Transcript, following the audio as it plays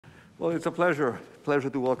Well, it's a pleasure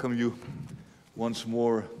to welcome you once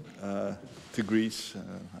more to Greece.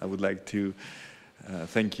 I would like to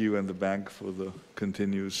thank you and the bank for the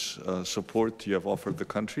continuous support you have offered the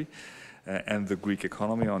country and the Greek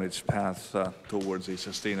economy on its path towards a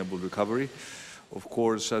sustainable recovery. Of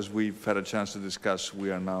course, as we've had a chance to discuss, we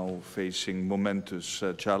are now facing momentous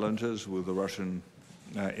challenges with the Russian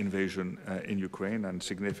invasion in Ukraine and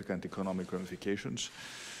significant economic ramifications.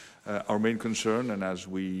 Our main concern, and as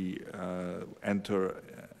we enter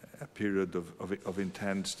a period of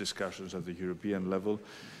intense discussions at the European level,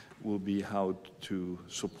 will be how to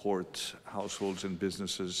support households and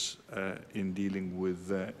businesses in dealing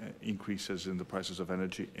with increases in the prices of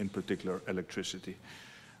energy, in particular electricity.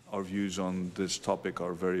 Our views on this topic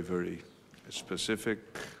are very, very specific.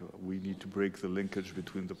 We need to break the linkage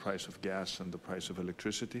between the price of gas and the price of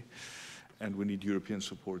electricity, and we need European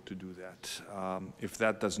support to do that. If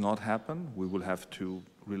that does not happen, we will have to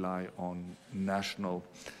rely on national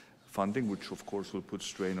funding, which of course will put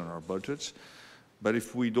strain on our budgets. But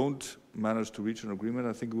if we don't manage to reach an agreement,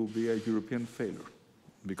 I think it will be a European failure.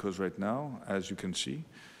 Because right now, as you can see,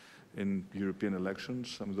 in European elections,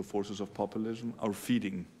 some of the forces of populism are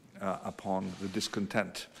feeding upon the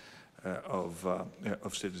discontent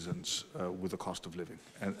of citizens with the cost of living.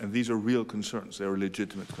 And these are real concerns. They are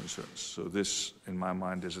legitimate concerns. So this, in my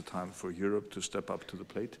mind, is a time for Europe to step up to the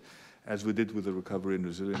plate, as we did with the Recovery and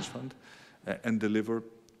Resilience Fund, and deliver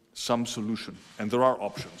some solution. And there are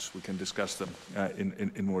options. We can discuss them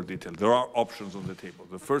in more detail. There are options on the table.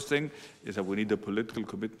 The first thing is that we need a political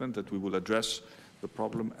commitment that we will address the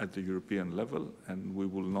problem at the European level, and we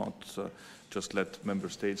will not just let member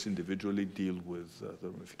states individually deal with the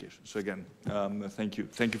ramifications. So again, thank you.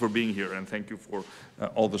 Thank you for being here, and thank you for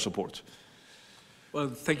all the support. Well,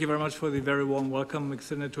 thank you very much for the very warm welcome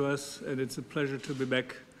extended to us, and it's a pleasure to be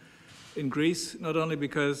back in Greece, not only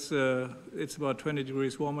because it's about 20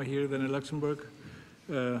 degrees warmer here than in Luxembourg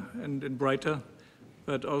and brighter,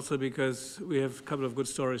 but also because we have a couple of good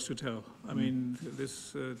stories to tell. I mean,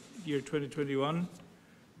 this year 2021,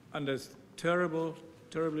 under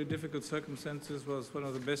terribly difficult circumstances, was one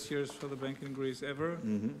of the best years for the bank in Greece ever,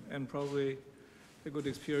 and probably a good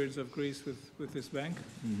experience of Greece with this bank.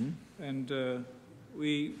 And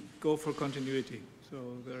we go for continuity, so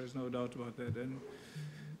there is no doubt about that. And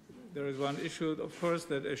there is one issue, of course,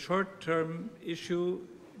 that a short-term issue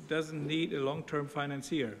doesn't need a long-term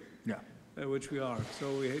financier, which we are.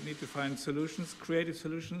 So we need to find solutions, creative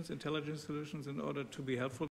solutions, intelligent solutions in order to be helpful.